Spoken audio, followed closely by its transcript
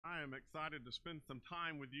I am excited to spend some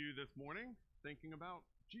time with you this morning thinking about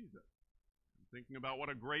Jesus, thinking about what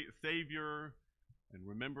a great Savior, and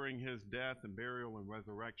remembering his death and burial and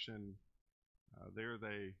resurrection. There's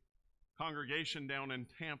a congregation down in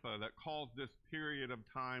Tampa that calls this period of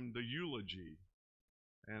time the eulogy.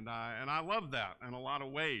 And I love that in a lot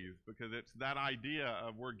of ways, because it's that idea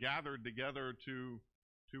of we're gathered together to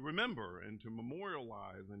remember and to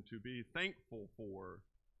memorialize and to be thankful for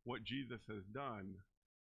what Jesus has done.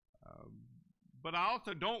 But I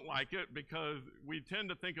also don't like it because we tend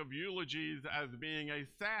to think of eulogies as being a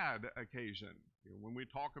sad occasion. When we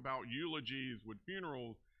talk about eulogies with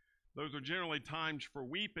funerals, those are generally times for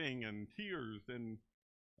weeping and tears. And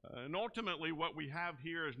ultimately what we have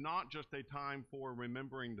here is not just a time for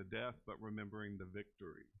remembering the death, but remembering the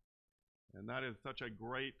victory. And that is such a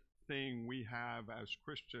great thing we have as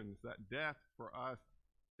Christians, that death for us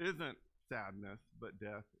isn't sadness, but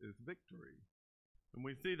death is victory. And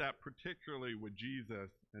we see that particularly with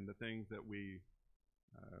Jesus and the things that we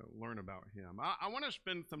learn about him. I want to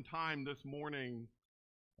spend some time this morning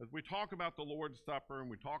as we talk about the Lord's Supper and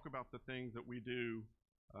we talk about the things that we do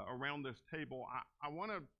around this table. I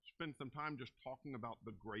want to spend some time just talking about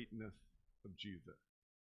the greatness of Jesus.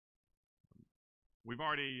 We've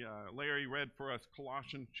already, Larry read for us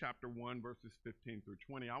Colossians chapter 1, verses 15 through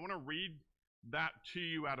 20. I want to read that to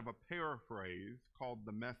you out of a paraphrase called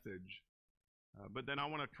The Message. But then I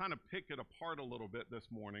want to kind of pick it apart a little bit this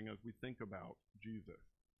morning as we think about Jesus.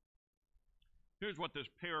 Here's what this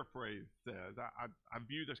paraphrase says. I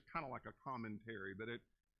view this kind of like a commentary, but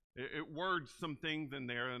it words some things in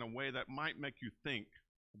there in a way that might make you think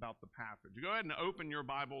about the passage. Go ahead and open your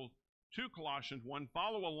Bibles to Colossians 1.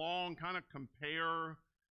 Follow along, kind of compare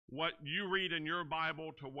what you read in your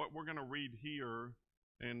Bible to what we're going to read here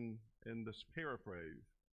in this paraphrase.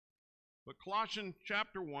 But Colossians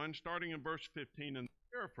chapter 1, starting in verse 15, in the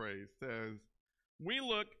paraphrase says, "We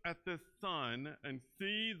look at this Son and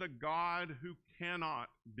see the God who cannot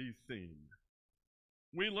be seen.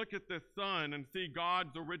 We look at this Son and see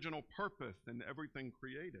God's original purpose in everything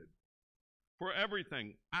created. For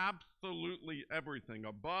everything, absolutely everything,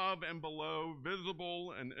 above and below,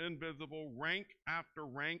 visible and invisible, rank after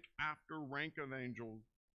rank after rank of angels,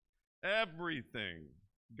 everything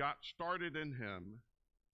got started in him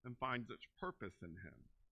and finds its purpose in him.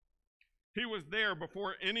 He was there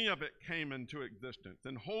before any of it came into existence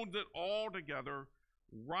and holds it all together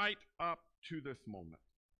right up to this moment.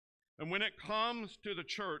 And when it comes to the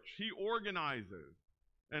church, he organizes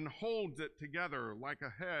and holds it together like a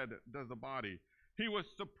head does a body. He was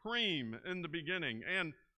supreme in the beginning,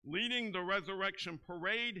 and leading the resurrection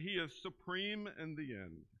parade, he is supreme in the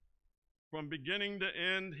end. From beginning to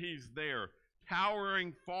end, he's there,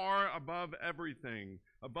 towering far above everything,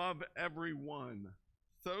 above everyone.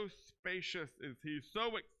 So spacious is he,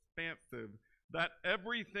 so expansive, that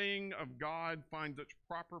everything of God finds its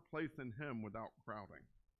proper place in him without crowding.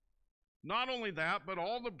 Not only that, but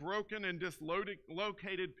all the broken and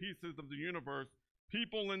dislocated pieces of the universe,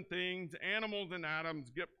 people and things, animals and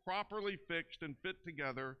atoms, get properly fixed and fit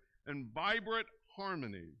together in vibrant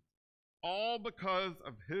harmony, all because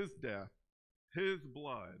of his death, his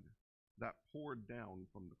blood that poured down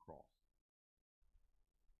from the cross."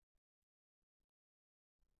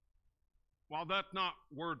 While that's not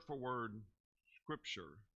word for word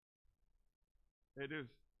scripture, it is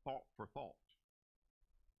thought for thought.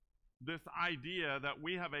 This idea that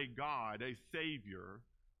we have a God, a Savior,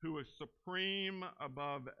 who is supreme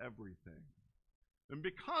above everything. And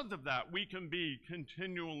because of that, we can be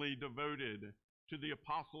continually devoted to the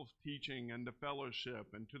apostles' teaching and to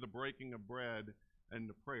fellowship and to the breaking of bread and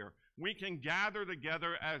to prayer. We can gather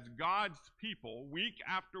together as God's people week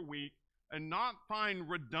after week and not find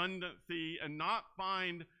redundancy and not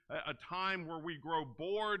find a time where we grow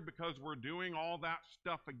bored because we're doing all that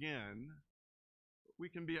stuff again. We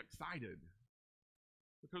can be excited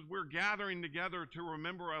because we're gathering together to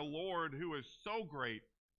remember a Lord who is so great,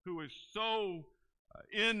 who is so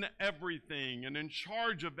in everything and in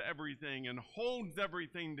charge of everything and holds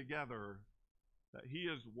everything together, that he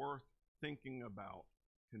is worth thinking about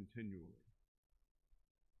continually.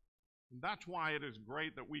 And that's why it is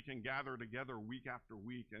great that we can gather together week after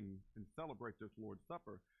week and celebrate this Lord's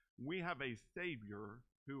Supper. We have a Savior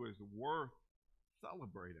who is worth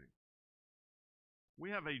celebrating. We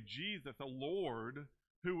have a Jesus, a Lord,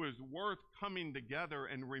 who is worth coming together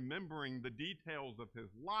and remembering the details of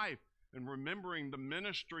his life and remembering the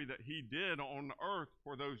ministry that he did on earth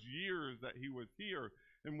for those years that he was here.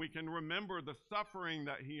 And we can remember the suffering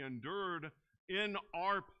that he endured in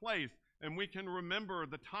our place. And we can remember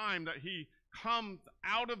the time that he comes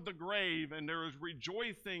out of the grave and there is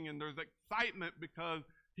rejoicing and there's excitement because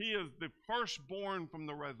He is the firstborn from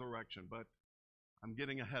the resurrection. But I'm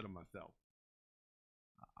getting ahead of myself.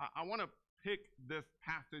 I want to pick this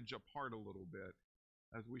passage apart a little bit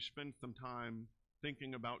as we spend some time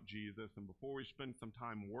thinking about Jesus, and before we spend some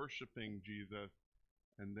time worshiping Jesus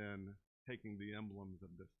and then taking the emblems of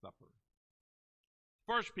this supper.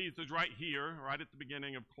 First piece is right here, right at the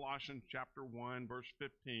beginning of Colossians chapter 1, verse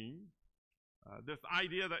 15. This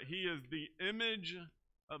idea that he is the image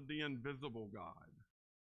of the invisible God.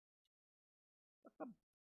 That's a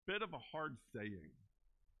bit of a hard saying.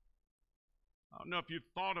 I don't know if you've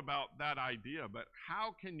thought about that idea, but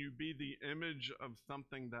how can you be the image of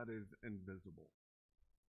something that is invisible?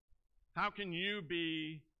 How can you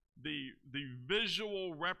be the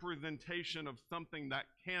visual representation of something that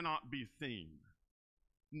cannot be seen?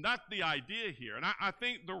 And that's the idea here. And I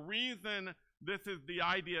think the reason this is the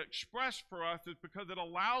idea expressed for us is because it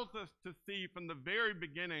allows us to see from the very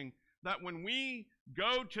beginning that when we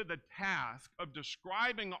go to the task of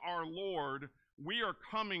describing our Lord, we are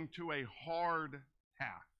coming to a hard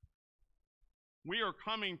task. We are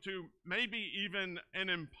coming to maybe even an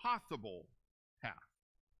impossible task.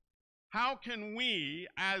 How can we,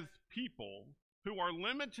 as people who are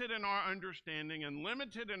limited in our understanding and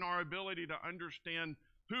limited in our ability to understand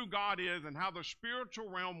who God is and how the spiritual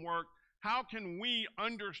realm works, how can we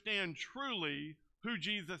understand truly who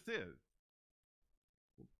Jesus is?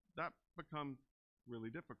 That becomes really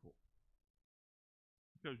difficult.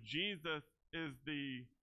 Because Jesus is the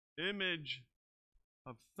image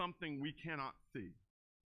of something we cannot see.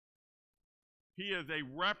 He is a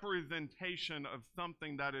representation of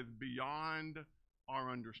something that is beyond our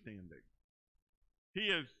understanding. He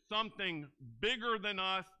is something bigger than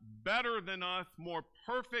us, better than us, more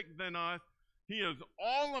perfect than us. He is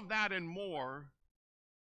all of that and more,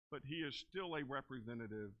 but he is still a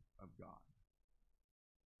representative of God.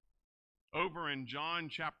 Over in John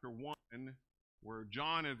chapter 1, where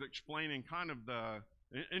John is explaining kind of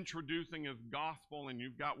introducing his gospel, and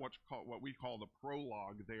you've got what we call the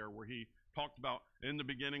prologue there, where he talked about in the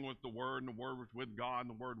beginning was the Word, and the Word was with God, and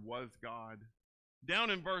the Word was God.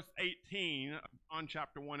 Down in verse 18 on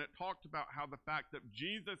chapter 1, it talked about how the fact that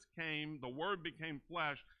Jesus came, the Word became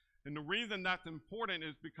flesh, and the reason that's important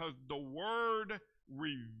is because the Word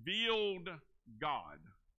revealed God.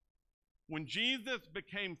 When Jesus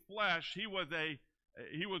became flesh, he was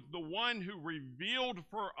the one who revealed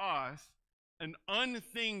for us an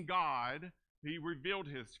unseen God. He revealed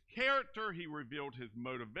his character, he revealed his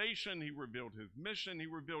motivation, he revealed his mission, he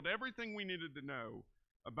revealed everything we needed to know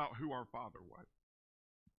about who our Father was.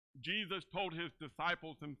 Jesus told his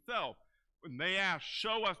disciples himself, when they asked,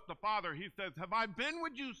 "Show us the Father," he says, "Have I been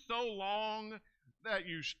with you so long that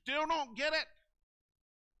you still don't get it?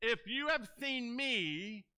 If you have seen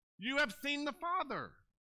me, you have seen the Father."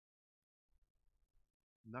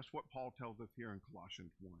 And that's what Paul tells us here in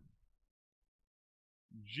Colossians 1.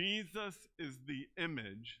 Jesus is the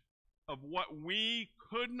image of what we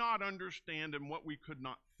could not understand and what we could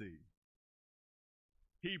not see.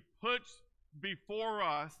 He puts before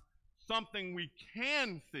us something we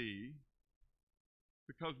can see,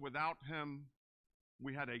 because without him,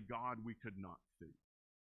 we had a God we could not see.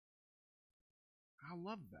 I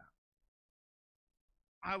love that.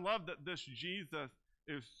 I love that this Jesus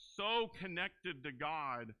is so connected to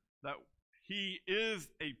God that he is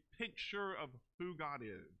a picture of who God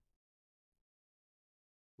is.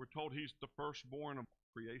 We're told he's the firstborn of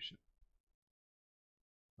creation.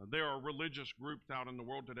 There are religious groups out in the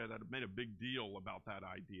world today that have made a big deal about that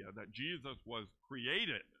idea, that Jesus was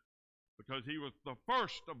created because he was the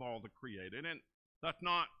first of all the created, and that's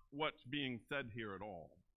not what's being said here at all.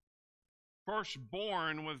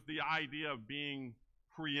 Firstborn was the idea of being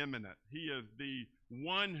preeminent. He is the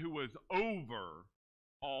one who is over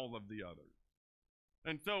all of the others.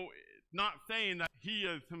 And so it's not saying that he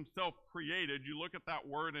is himself created. You look at that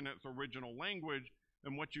word in its original language,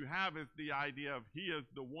 and what you have is the idea of he is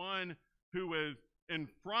the one who is in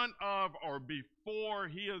front of or before.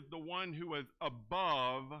 He is the one who is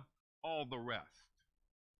above all the rest.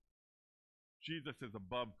 Jesus is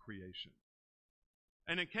above creation.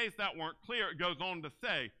 And in case that weren't clear, it goes on to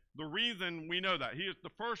say, the reason we know that, he is the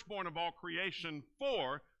firstborn of all creation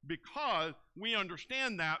because we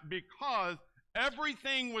understand that, because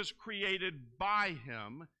everything was created by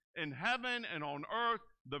him in heaven and on earth,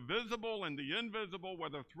 the visible and the invisible,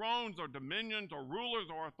 whether thrones or dominions or rulers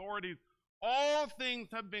or authorities, all things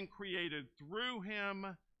have been created through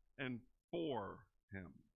him and for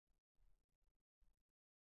him.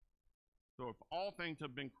 So if all things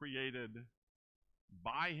have been created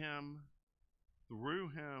by him, through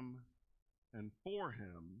him, and for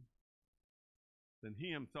him, then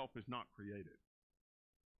he himself is not created.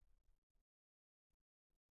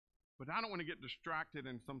 But I don't want to get distracted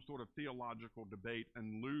in some sort of theological debate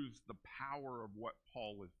and lose the power of what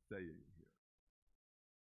Paul is saying here.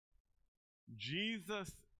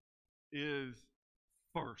 Jesus is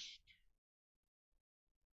first.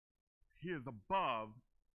 He is above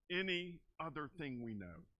any other thing we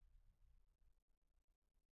know.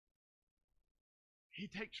 He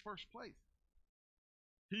takes first place.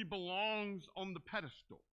 He belongs on the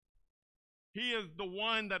pedestal. He is the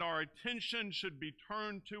one that our attention should be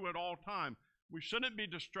turned to at all times. We shouldn't be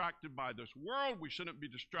distracted by this world. We shouldn't be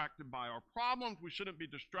distracted by our problems. We shouldn't be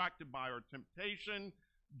distracted by our temptation.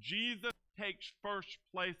 Jesus takes first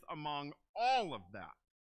place among all of that.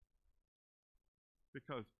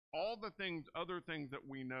 Because all the things, other things that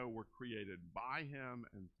we know were created by him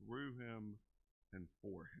and through him and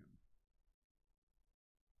for him.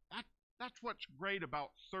 That's what's great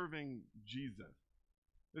about serving Jesus,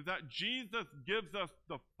 is that Jesus gives us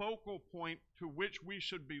the focal point to which we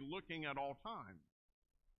should be looking at all times.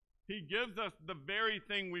 He gives us the very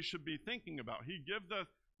thing we should be thinking about. He gives us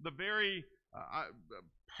the very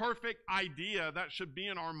perfect idea that should be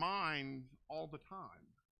in our minds all the time.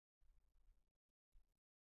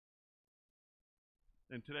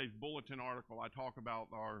 In today's bulletin article, I talk about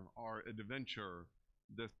our adventure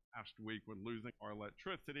this past week with losing our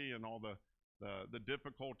electricity and all the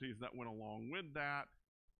difficulties that went along with that.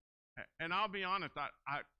 And I'll be honest,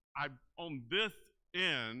 I on this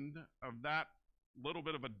end of that little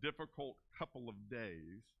bit of a difficult couple of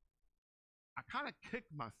days, I kind of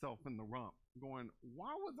kicked myself in the rump, going,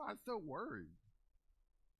 why was I so worried?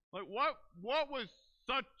 Like, what was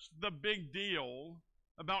such the big deal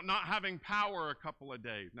about not having power a couple of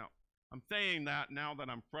days? Now, I'm saying that now that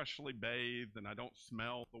I'm freshly bathed and I don't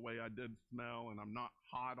smell the way I did smell and I'm not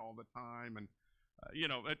hot all the time. And,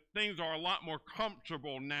 things are a lot more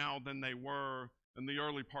comfortable now than they were in the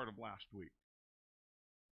early part of last week.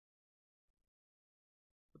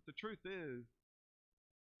 But the truth is,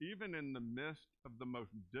 even in the midst of the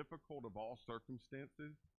most difficult of all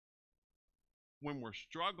circumstances, when we're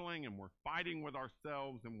struggling and we're fighting with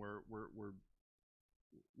ourselves and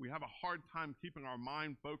we have a hard time keeping our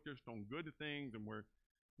mind focused on good things, and we're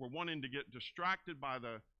wanting to get distracted by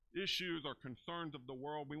the issues or concerns of the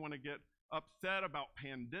world. We want to get upset about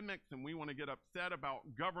pandemics, and we want to get upset about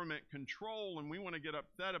government control, and we want to get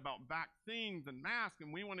upset about vaccines and masks,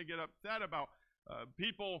 and we want to get upset about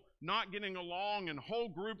people not getting along and whole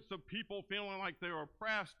groups of people feeling like they're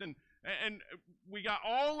oppressed. And we got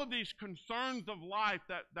all of these concerns of life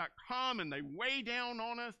that come and they weigh down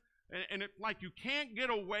on us. And it's like you can't get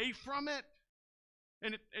away from it.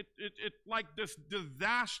 And it's like this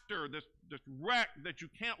disaster, this wreck that you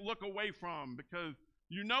can't look away from because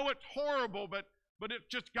you know it's horrible, but it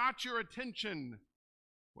just got your attention.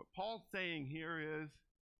 What Paul's saying here is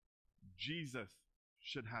Jesus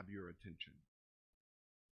should have your attention.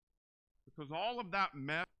 Because all of that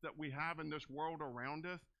mess that we have in this world around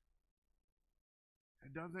us,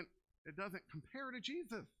 it doesn't compare to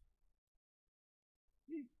Jesus.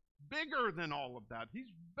 He's bigger than all of that.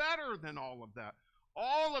 He's better than all of that.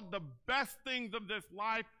 All of the best things of this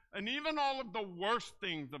life, and even all of the worst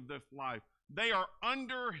things of this life, they are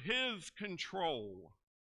under his control.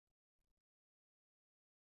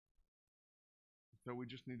 So we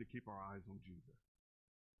just need to keep our eyes on Jesus.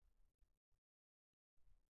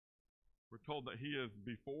 We're told that he is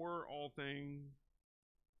before all things,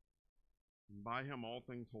 and by him all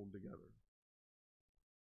things hold together.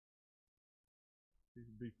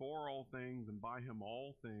 He's before all things, and by him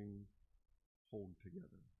all things hold together.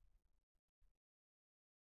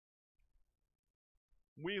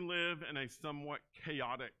 We live in a somewhat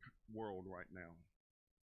chaotic world right now.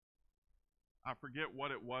 I forget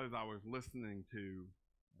what it was I was listening to,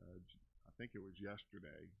 I think it was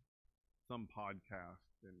yesterday, some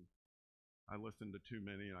podcast, and I listened to too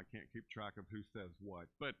many and I can't keep track of who says what,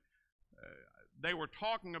 but they were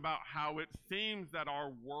talking about how it seems that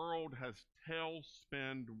our world has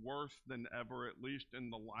tailspinned worse than ever, at least in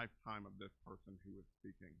the lifetime of this person who was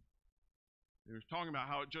speaking. He was talking about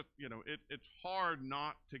how it just, it's hard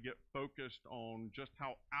not to get focused on just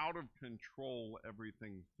how out of control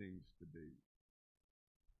everything seems to be.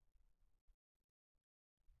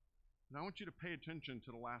 And I want you to pay attention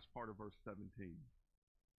to the last part of verse 17.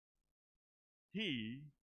 He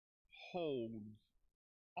holds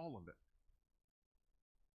all of it.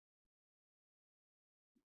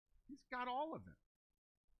 He's got all of it.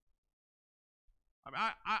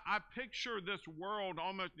 I picture this world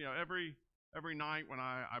almost, every night when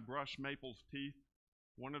I brush Maple's teeth,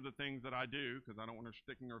 one of the things that I do, because I don't want her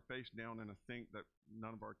sticking her face down in a sink that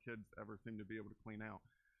none of our kids ever seem to be able to clean out,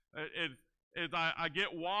 is is I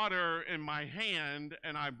get water in my hand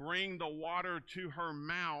and I bring the water to her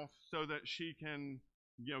mouth so that she can,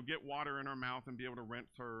 get water in her mouth and be able to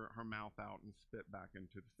rinse her mouth out and spit back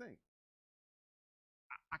into the sink.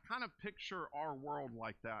 I kind of picture our world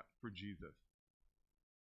like that for Jesus.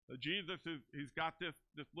 Jesus he's got this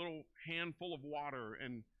little handful of water,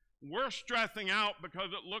 and we're stressing out because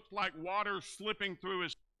it looks like water's slipping through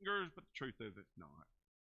his fingers, but the truth is it's not.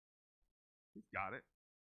 He's got it.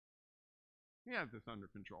 He has this under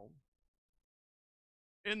control.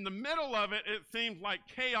 In the middle of it, it seems like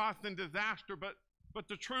chaos and disaster, but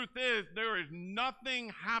the truth is there is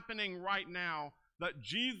nothing happening right now that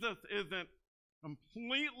Jesus isn't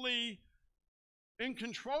completely in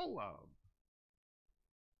control of.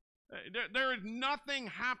 There is nothing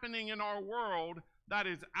happening in our world that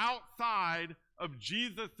is outside of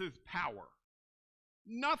Jesus' power.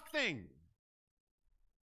 Nothing.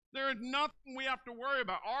 There is nothing we have to worry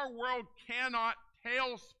about. Our world cannot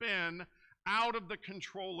tailspin out of the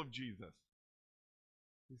control of Jesus.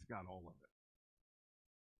 He's got all of it.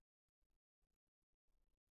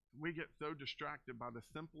 We get so distracted by the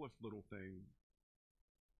simplest little things.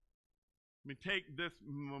 I mean, take this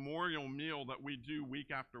memorial meal that we do week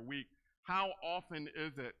after week. How often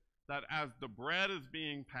is it that as the bread is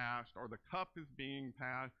being passed or the cup is being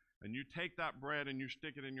passed, and you take that bread and you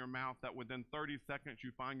stick it in your mouth, that within 30 seconds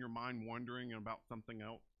you find your mind wandering about something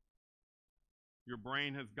else? Your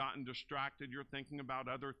brain has gotten distracted. You're thinking about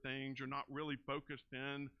other things. You're not really focused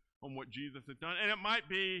in on what Jesus has done. And it might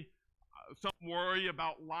be some worry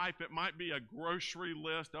about life. It might be a grocery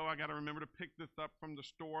list. Oh, I got to remember to pick this up from the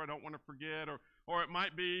store. I don't want to forget. Or it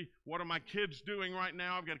might be, what are my kids doing right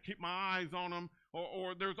now? I've got to keep my eyes on them.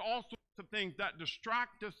 Or there's all sorts of things that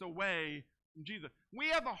distract us away from Jesus. We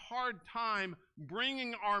have a hard time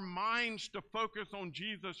bringing our minds to focus on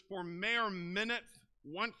Jesus for mere minutes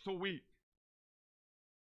once a week.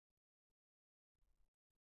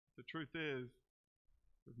 The truth is,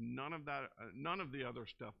 there's none of the other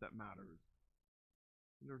stuff that matters.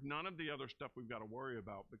 There's none of the other stuff we've got to worry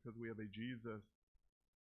about because we have a Jesus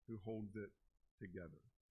who holds it together.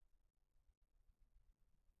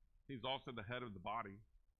 He's also the head of the body,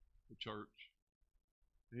 the church.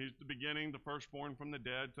 He's the beginning, the firstborn from the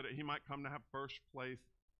dead, so that he might come to have first place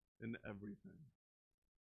in everything.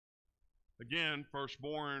 Again,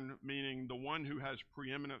 firstborn meaning the one who has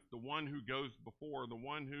preeminence, the one who goes before, the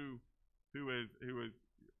one who is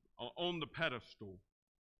on the pedestal.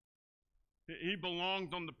 He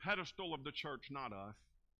belongs on the pedestal of the church, not us,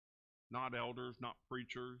 not elders, not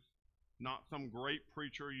preachers, not some great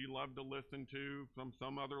preacher you love to listen to from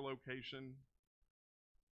some other location.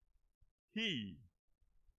 He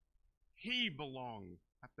belongs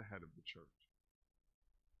at the head of the church.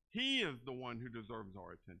 He is the one who deserves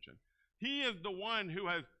our attention. He is the one who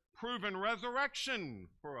has proven resurrection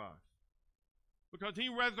for us because he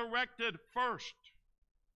resurrected first.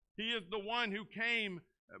 He is the one who came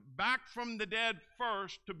back from the dead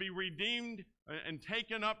first to be redeemed and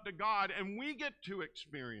taken up to God, and we get to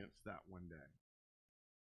experience that one day.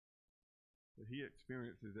 But he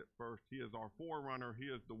experiences it first. He is our forerunner. He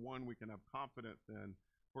is the one we can have confidence in.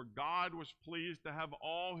 For God was pleased to have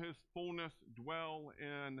all his fullness dwell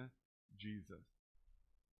in Jesus.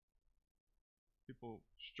 People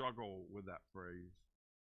struggle with that phrase.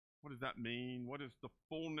 What does that mean? What is the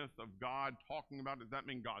fullness of God talking about? Does that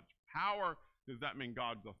mean God's power? Does that mean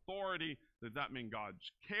God's authority? Does that mean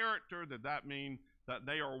God's character? Does that mean that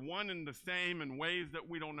they are one and the same in ways that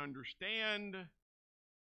we don't understand?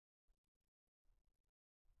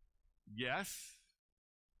 Yes.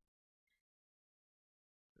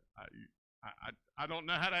 I don't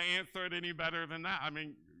know how to answer it any better than that. I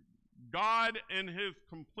mean, God in his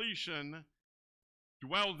completion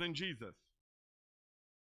dwells in Jesus.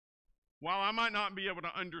 While I might not be able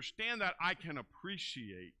to understand that, I can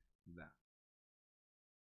appreciate that.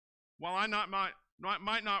 While I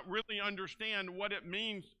might not really understand what it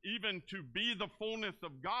means even to be the fullness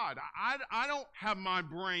of God, I don't have my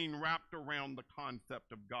brain wrapped around the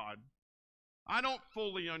concept of God. I don't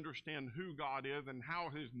fully understand who God is and how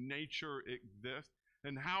his nature exists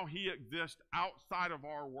and how he exists outside of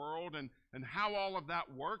our world and how all of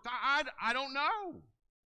that works. I don't know.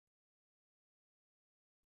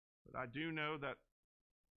 But I do know that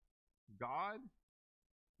God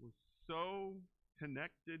was so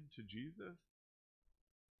connected to Jesus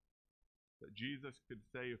that Jesus could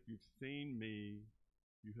say, if you've seen me,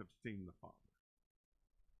 you have seen the Father.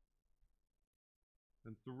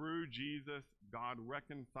 And through Jesus, God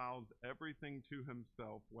reconciles everything to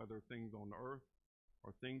himself, whether things on earth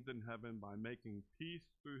or things in heaven, by making peace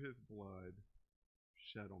through his blood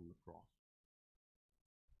shed on the cross.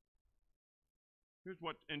 Here's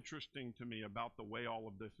what's interesting to me about the way all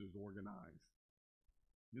of this is organized,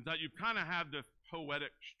 is that you kind of have this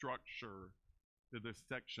poetic structure to this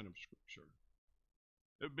section of Scripture.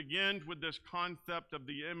 It begins with this concept of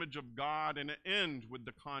the image of God, and it ends with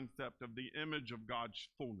the concept of the image of God's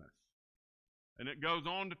fullness. And it goes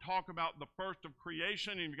on to talk about the first of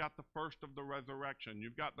creation, and you've got the first of the resurrection.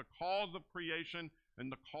 You've got the cause of creation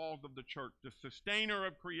and the cause of the church, the sustainer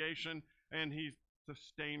of creation, and he's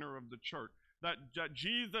sustainer of the church. That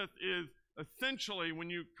Jesus is essentially,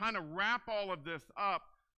 when you kind of wrap all of this up,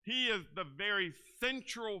 he is the very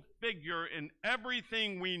central figure in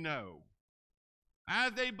everything we know.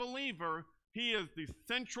 As a believer, he is the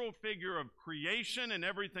central figure of creation and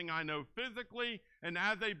everything I know physically, and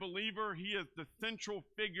as a believer, he is the central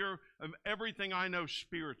figure of everything I know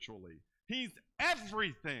spiritually. He's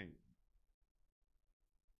everything.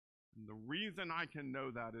 And the reason I can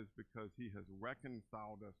know that is because he has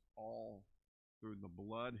reconciled us all through the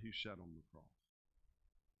blood he shed on the cross.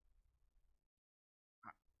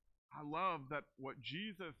 I love that what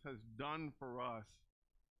Jesus has done for us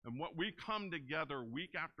and what we come together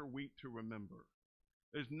week after week to remember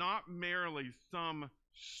is not merely some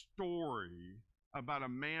story about a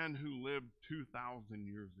man who lived 2,000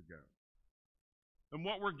 years ago. And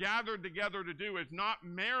what we're gathered together to do is not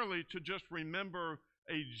merely to just remember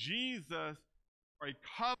a Jesus or a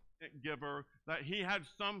covenant giver, that he had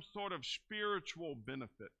some sort of spiritual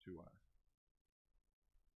benefit to us.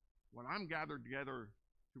 What I'm gathered together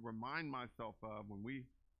to remind myself of when we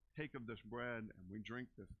take of this bread and we drink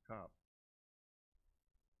this cup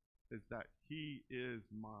is that he is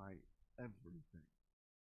my everything.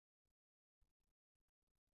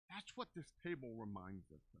 That's what this table reminds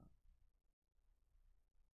us of.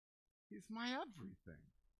 He's my everything.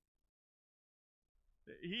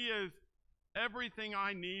 He is everything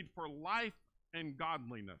I need for life and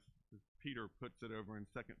godliness, as Peter puts it over in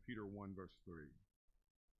 2 Peter 1, verse 3.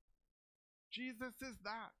 Jesus is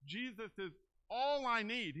that. Jesus is all I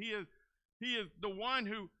need. He is the one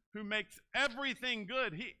who makes everything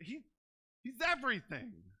good. He's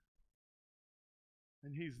everything.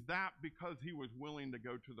 And he's that because he was willing to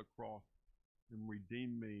go to the cross and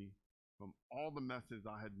redeem me from all the messes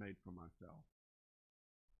I had made for myself.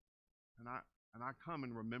 And I come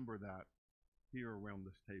and remember that here around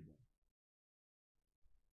this table.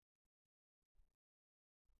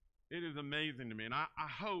 It is amazing to me, and I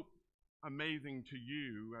hope amazing to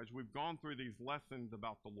you as we've gone through these lessons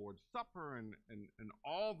about the Lord's Supper and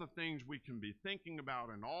all the things we can be thinking about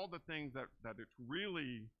and all the things that it's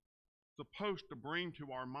really supposed to bring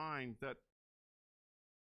to our minds, that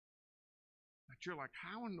you're like,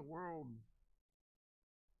 how in the world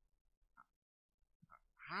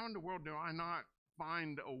do I not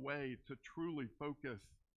find a way to truly focus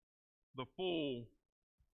the full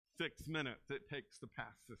 6 minutes it takes to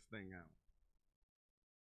pass this thing out?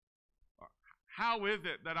 How is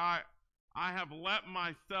it that I have let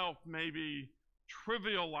myself maybe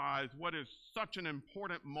trivialize what is such an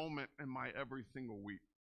important moment in my every single week?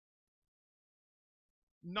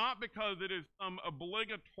 Not because it is some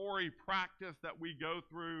obligatory practice that we go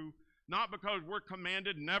through, not because we're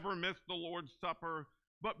commanded never miss the Lord's Supper,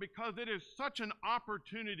 but because it is such an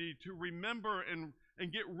opportunity to remember and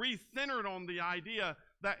get recentered on the idea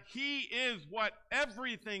that he is what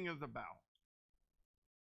everything is about.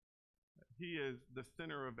 He is the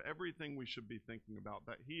center of everything we should be thinking about,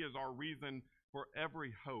 that he is our reason for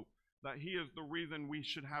every hope, that he is the reason we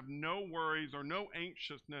should have no worries or no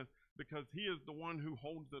anxiousness, because he is the one who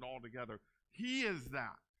holds it all together. He is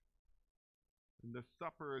that. And the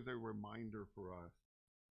supper is a reminder for us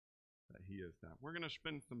that he is that. We're going to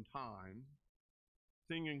spend some time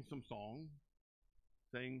singing some songs,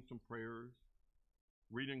 saying some prayers,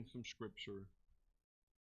 reading some scripture.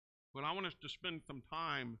 But I want us to spend some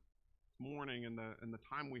time morning and the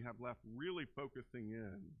time we have left really focusing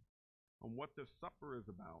in on what this supper is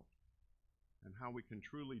about and how we can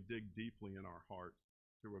truly dig deeply in our hearts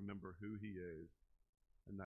to remember who he is